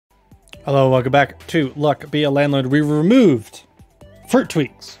Hello, welcome back to Luck Be a Landlord. We removed fruit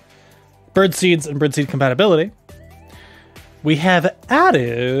tweaks, bird seeds, and bird seed compatibility. We have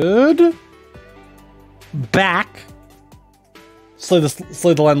added back Slay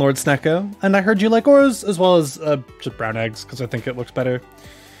the Landlord Snecko, and I heard you like ores as well as just brown eggs because I think it looks better.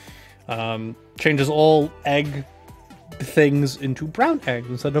 Changes all egg things into brown eggs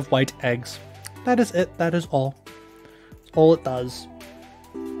instead of white eggs. That is it. That is all. That's all it does.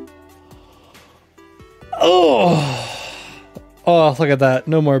 Oh, look at that.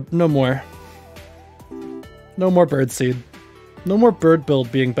 No more bird seed. No more bird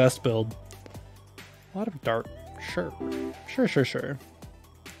build being best build. A lot of dart. Sure. Sure. Sure,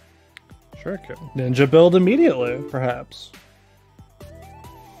 okay. Ninja build immediately, perhaps.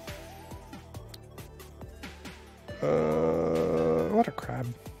 What a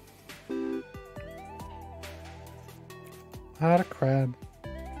crab. What a crab.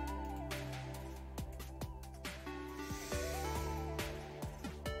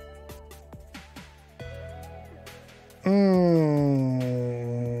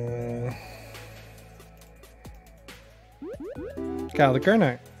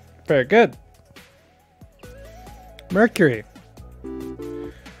 Caligurnite. Very good. Mercury.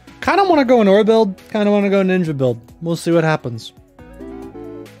 Kind of want to go an ore build. Kind of want to go ninja build. We'll see what happens.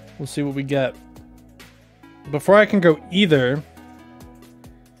 We'll see what we get. Before I can go either,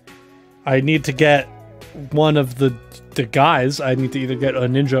 I need to get one of the guys. I need to either get a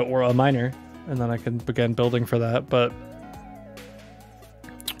ninja or a miner, and then I can begin building for that. But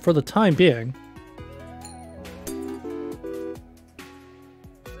for the time being,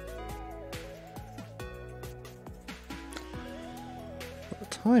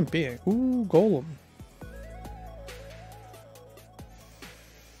 ooh, golem.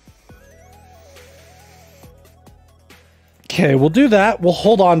 Okay, we'll do that. We'll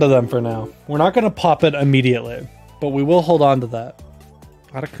hold on to them for now. We're not going to pop it immediately, but we will hold on to that.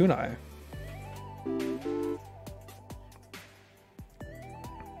 Out of kunai.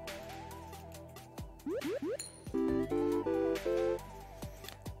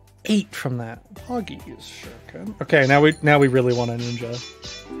 Eight from that. Poggies, sure can. Okay, now we really want a ninja.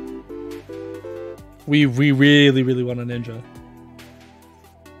 We really want a ninja.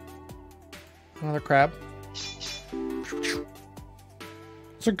 Another crab.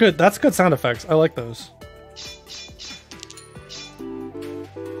 Those are good. That's good sound effects. I like those.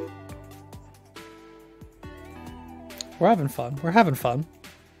 We're having fun. We're having fun.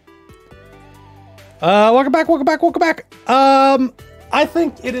 Welcome back. I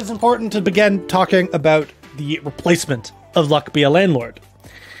think it is important to begin talking about the replacement of Luck Be a Landlord.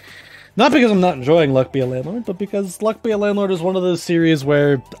 Not because I'm not enjoying Luck Be a Landlord, but because Luck Be a Landlord is one of those series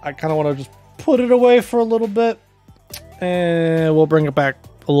where I kind of want to just put it away for a little bit, and we'll bring it back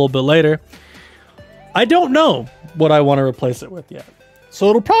a little bit later. I don't know what I want to replace it with yet, so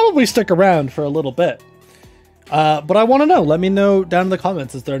it'll probably stick around for a little bit. But I want to know. Let me know down in the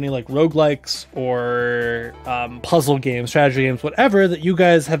comments. Is there any like roguelikes or puzzle games, strategy games, whatever that you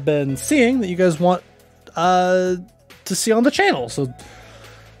guys have been seeing that you guys want to see on the channel? So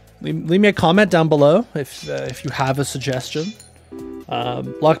leave me a comment down below if you have a suggestion.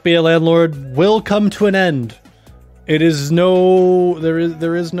 Luck Be a Landlord will come to an end. It is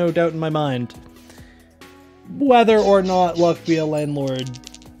there is no doubt in my mind whether or not Luck Be a Landlord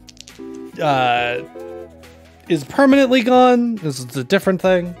is permanently gone. This is a different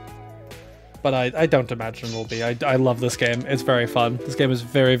thing, but I don't imagine it will be. I love this game. It's very fun. This game is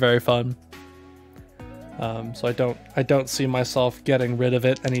very, very fun. So I don't see myself getting rid of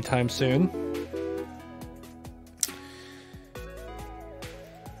it anytime soon.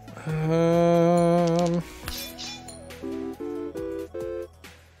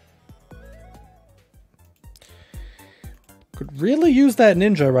 Could really use that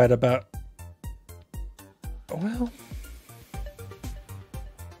ninja right about. Well,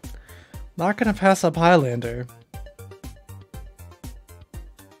 not gonna pass up Highlander.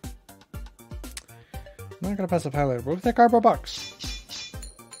 Not gonna pass up Highlander. We'll take cardboard box.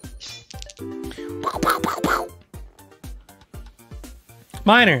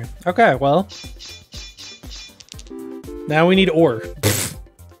 Miner. Okay, well. Now we need ore.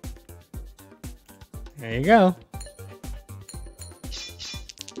 There you go.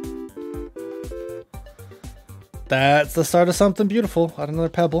 That's the start of something beautiful. Add another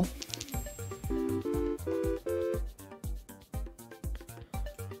pebble.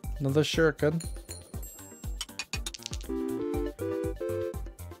 Another shuriken.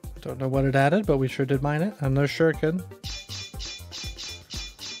 Don't know what it added, but we sure did mine it. Another shuriken.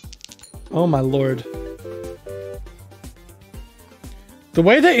 Oh my lord. The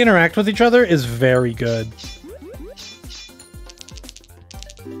way they interact with each other is very good.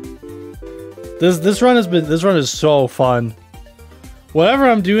 This run is so fun. Whatever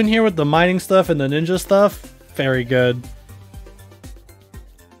I'm doing here with the mining stuff and the ninja stuff, very good.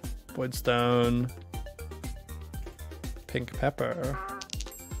 Woodstone. Pink pepper.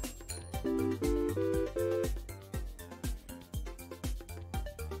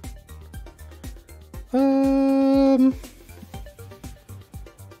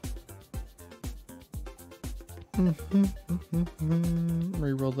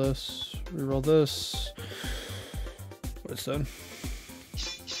 Reroll this. Reroll this. Woodstone.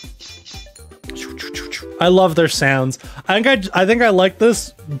 I love their sounds. I think I like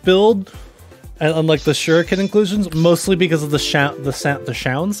this build, and unlike the shuriken inclusions, mostly because of the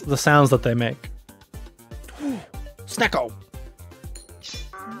sounds that they make. Snacko.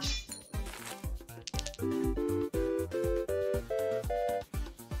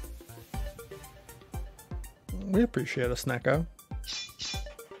 We appreciate a snacko.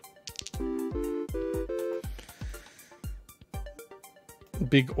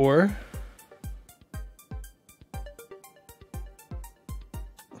 Big ore.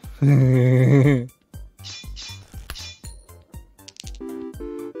 Shiny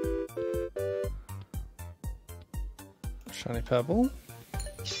pebble.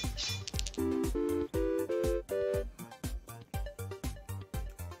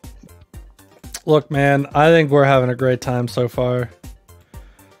 Look, man, I think we're having a great time so far.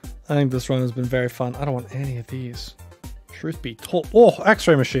 I think this run has been very fun. I don't want any of these. Truth be told. Oh,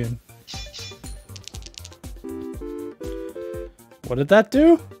 X-ray machine. What did that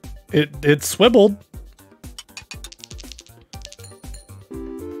do? It swiveled.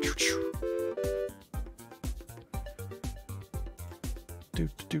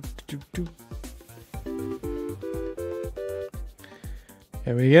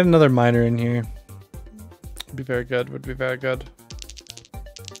 Yeah, we get another miner in here. Would be very good. Would be very good.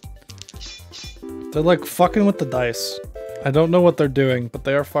 They're like fucking with the dice. I don't know what they're doing, but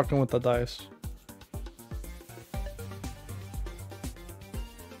they are fucking with the dice.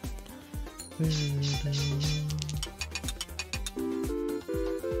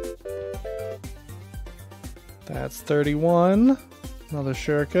 That's 31. Another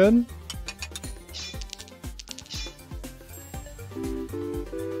shuriken.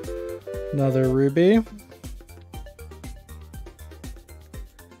 Another ruby.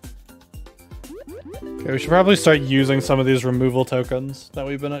 Okay, we should probably start using some of these removal tokens that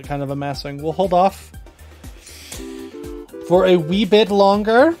we've been kind of amassing. We'll hold off for a wee bit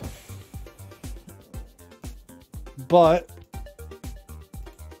longer. But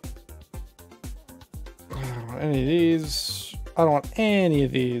I don't want any of these. I don't want any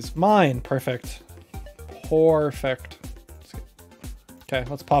of these. Mine. Perfect. Perfect. Okay,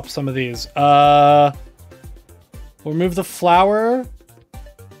 let's pop some of these. We'll remove the flower.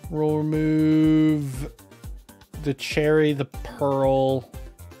 We'll remove the cherry, the pearl,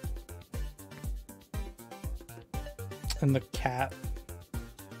 and the cat.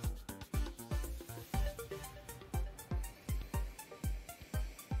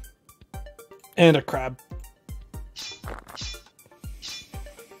 And a crab.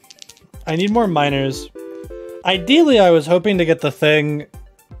 I need more miners. Ideally, I was hoping to get the thing,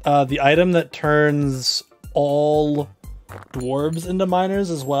 the item that turns all dwarves into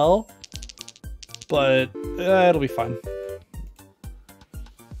miners as well. But it'll be fine.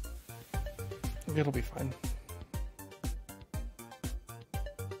 It'll be fine.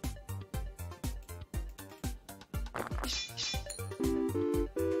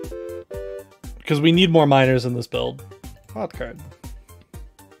 Because we need more miners in this build. Wild card.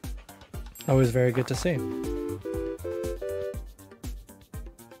 Always very good to see.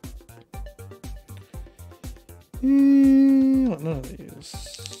 None of these.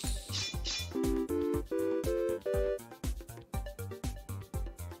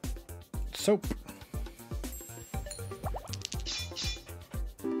 Soap.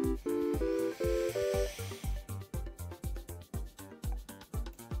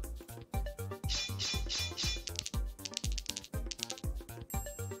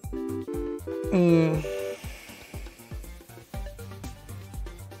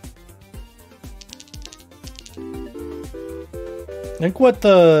 I think what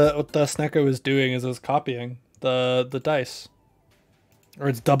the Snecko is doing is it's copying the dice. Or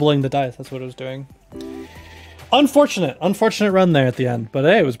it's doubling the dice, that's what it was doing. Unfortunate run there at the end, but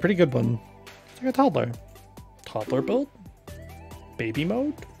hey, it was a pretty good one. It's like a toddler. Toddler build? Baby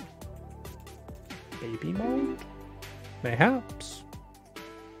mode? Baby mode? Mayhaps.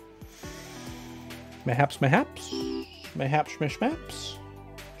 Mayhaps, mayhaps. Mayhaps, mishmaps.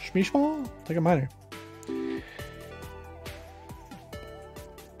 Shmeeshmal? Take a minor.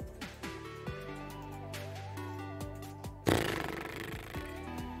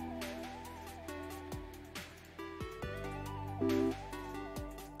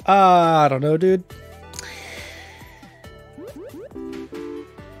 I don't know, dude.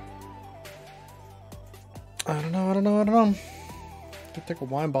 I don't know. Could take a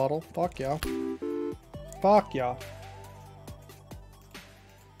wine bottle. Fuck yeah. Fuck yeah.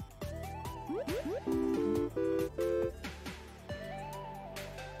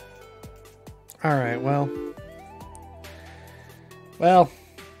 Alright, well.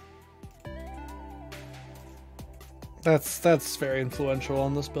 That's very influential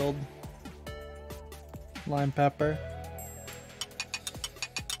on this build. Lime pepper.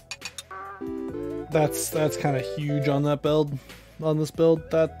 That's kind of huge on that build. On this build,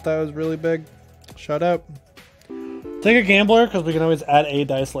 that was really big. Shout out. Take a gambler because we can always add a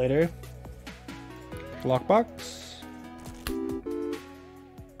dice later. Lockbox.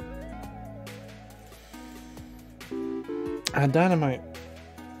 And dynamite.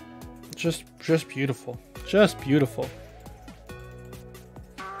 Just beautiful. Just beautiful.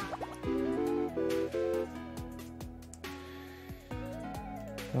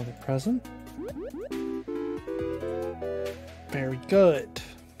 Another present. Very good.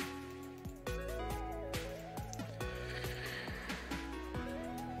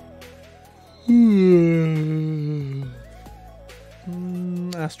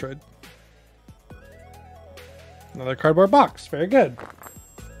 Asteroid. Another cardboard box. Very good.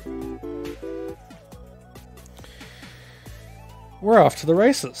 We're off to the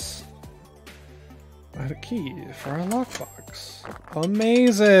races. Add a key for our lockbox.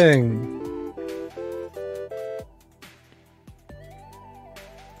 Amazing.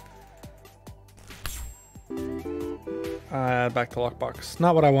 Add back to lockbox.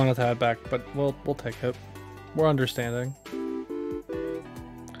 Not what I wanted to add back, but we'll take it. We're understanding.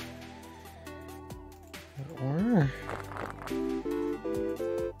 Or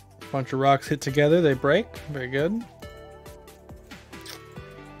bunch of rocks hit together, they break. Very good.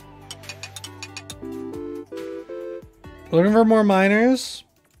 Looking for more miners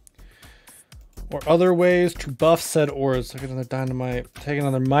or other ways to buff said ores. Look at another dynamite. Take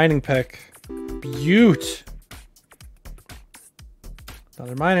another mining pick. Beaut.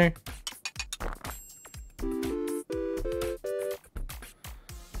 Another miner.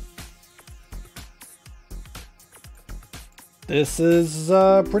 This is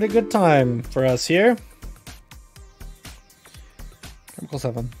a pretty good time for us here. Chemical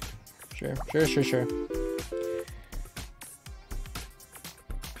 7. Sure.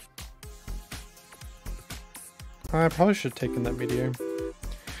 I probably should have taken that meteor.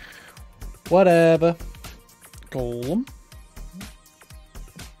 Whatever. Golem.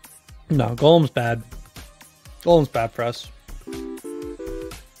 No, Golem's bad. Golem's bad for us.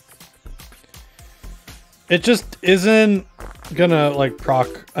 It just isn't gonna like proc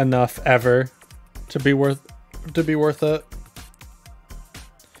enough ever to be worth it.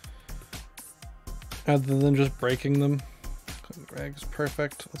 Other than just breaking them. Eggs,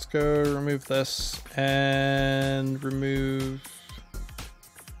 perfect. Let's go remove this and remove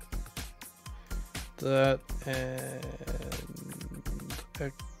that and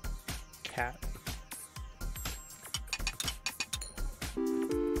a cat.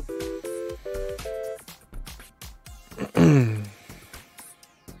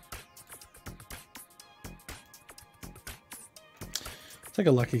 Take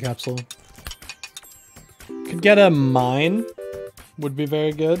a lucky capsule. Could get a mine. Would be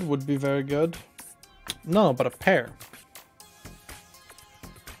very good. Would be very good. No, but a pair.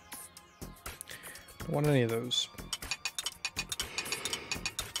 Don't want any of those.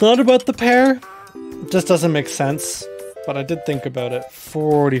 Thought about the pair. Just doesn't make sense. But I did think about it.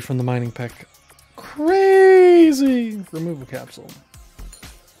 40 from the mining pick. Crazy! Remove a capsule.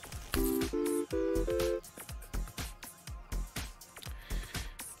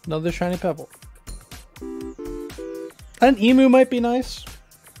 Another shiny pebble. An emu might be nice.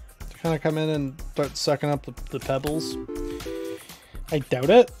 To kind of come in and start sucking up the pebbles. I doubt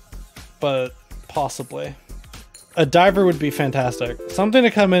it, but possibly. A diver would be fantastic. Something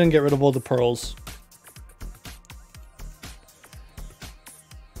to come in and get rid of all the pearls.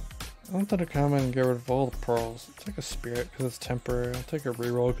 I want to come in and get rid of all the pearls. I'll take a spirit because it's temporary. I'll take a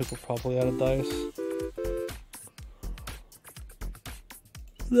reroll because we'll probably add a dice.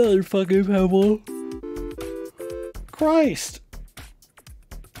 Another fucking pebble. Christ!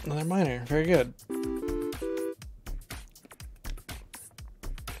 Another miner. Very good.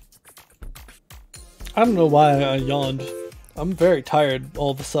 I don't know why I yawned. I'm very tired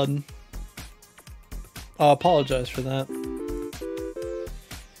all of a sudden. I apologize for that.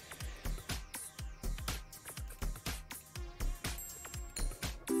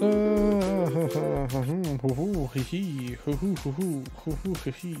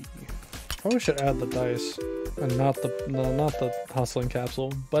 Probably should add the dice and not the hustling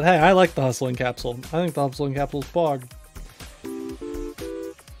capsule. But hey, I like the hustling capsule. I think the hustling capsule's pog.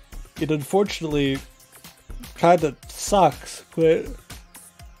 It unfortunately kind of sucks, but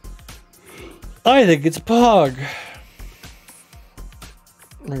I think it's pog.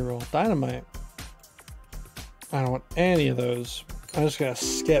 Reroll dynamite. I don't want any of those. I'm just gonna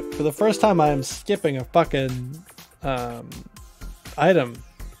skip. For the first time, I am skipping a fucking item.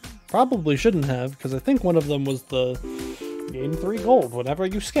 Probably shouldn't have, because I think one of them was the gain 3 gold whenever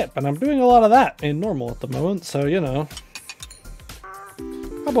you skip, and I'm doing a lot of that in normal at the moment, so you know.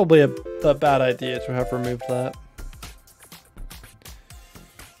 Probably a bad idea to have removed that.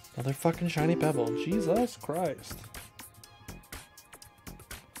 Another fucking shiny pebble. Jesus Christ.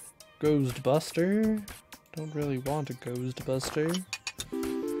 Ghostbuster. Don't really want a Ghostbuster.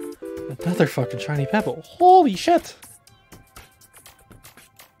 Another fucking shiny pebble. Holy shit!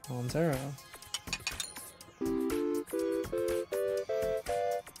 Bronze arrow.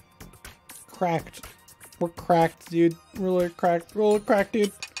 Cracked. We're cracked, dude. We're like cracked. We're like cracked,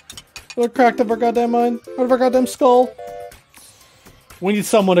 dude. We're cracked of our goddamn mind. Out of our goddamn skull. We need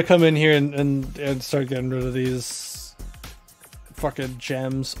someone to come in here and start getting rid of these fucking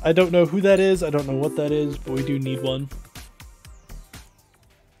gems. I don't know who that is. I don't know what that is, but we do need one.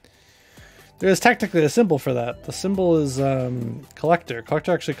 There is technically a symbol for that. The symbol is collector.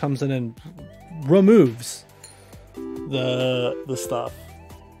 Collector actually comes in and removes the stuff.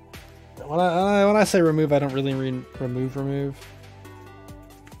 When I say remove, I don't really mean remove.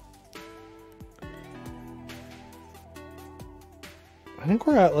 I think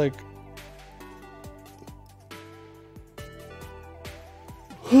we're at like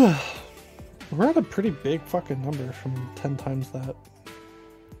we're at a pretty big fucking number from 10 times that.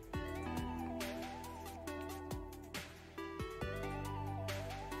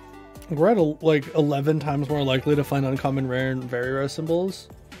 We're at like 11 times more likely to find uncommon, rare, and very rare symbols.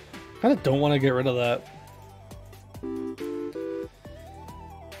 Kind of don't want to get rid of that.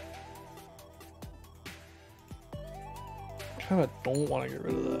 Kind of don't want to get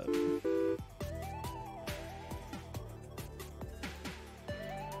rid of that.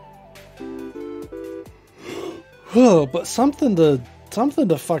 But something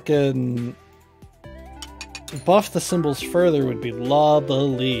to fucking buff the symbols further would be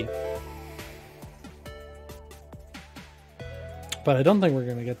lovely. But I don't think we're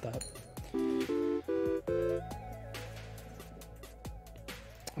gonna get that.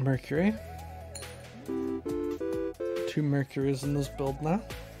 Mercury. 2 Mercuries in this build now.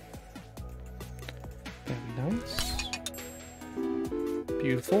 Very nice.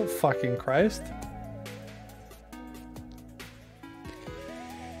 Beautiful. Fucking Christ.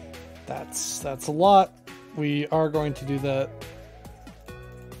 That's a lot. We are going to do that.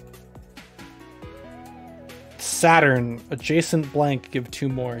 Saturn, adjacent blank, give 2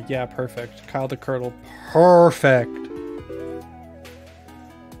 more. Yeah, perfect. Kyle the Curdle, perfect.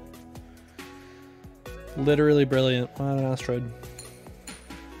 Literally brilliant. What an asteroid.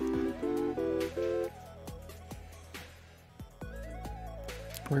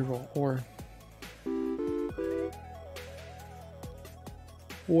 Reroll, or.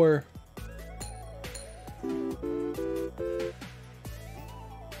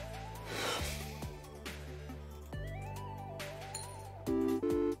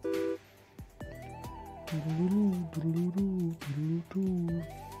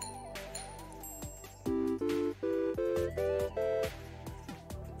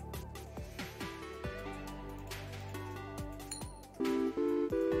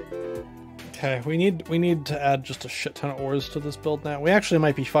 Okay, we need to add just a shit ton of ores to this build now. We actually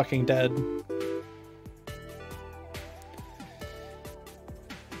might be fucking dead.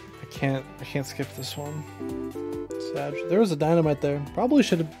 I can't skip this one. Sad. There was a dynamite there. Probably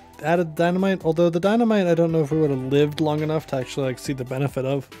should have added dynamite, although the dynamite I don't know if we would have lived long enough to actually like see the benefit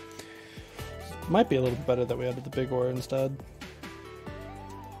of. Might be a little bit better that we added the big ore instead.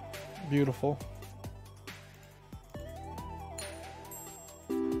 Beautiful.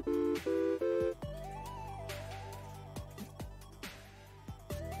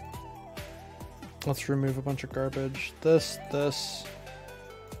 Let's remove a bunch of garbage. This, the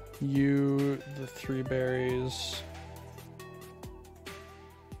 3 berries,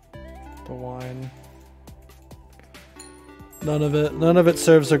 the wine. None of it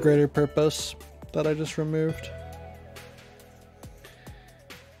serves a greater purpose that I just removed.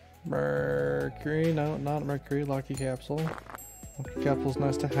 Mercury, no, not Mercury, Lucky Capsule. Lucky Capsule's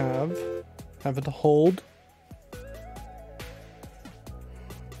nice to have. Have it to hold.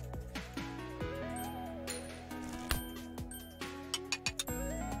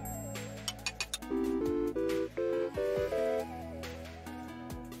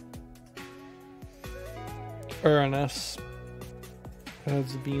 Uranus.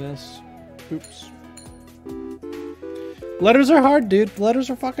 That's Venus. Oops. Letters are hard, dude. Letters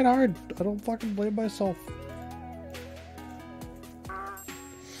are fucking hard. I don't fucking blame myself.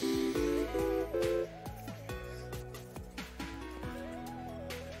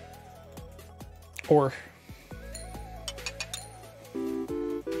 Or.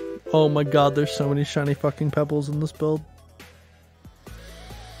 Oh my god, there's so many shiny fucking pebbles in this build.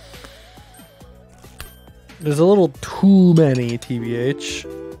 There's a little too many, TBH.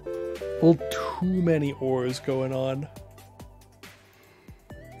 A little too many ores going on.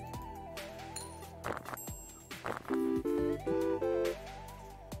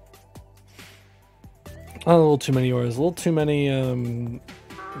 A little too many ores. A little too many,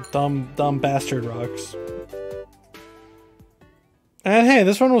 dumb bastard rocks. And hey,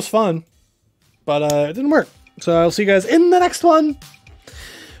 this one was fun. But, it didn't work. So I'll see you guys in the next one.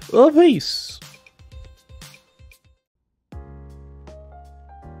 Well, peace.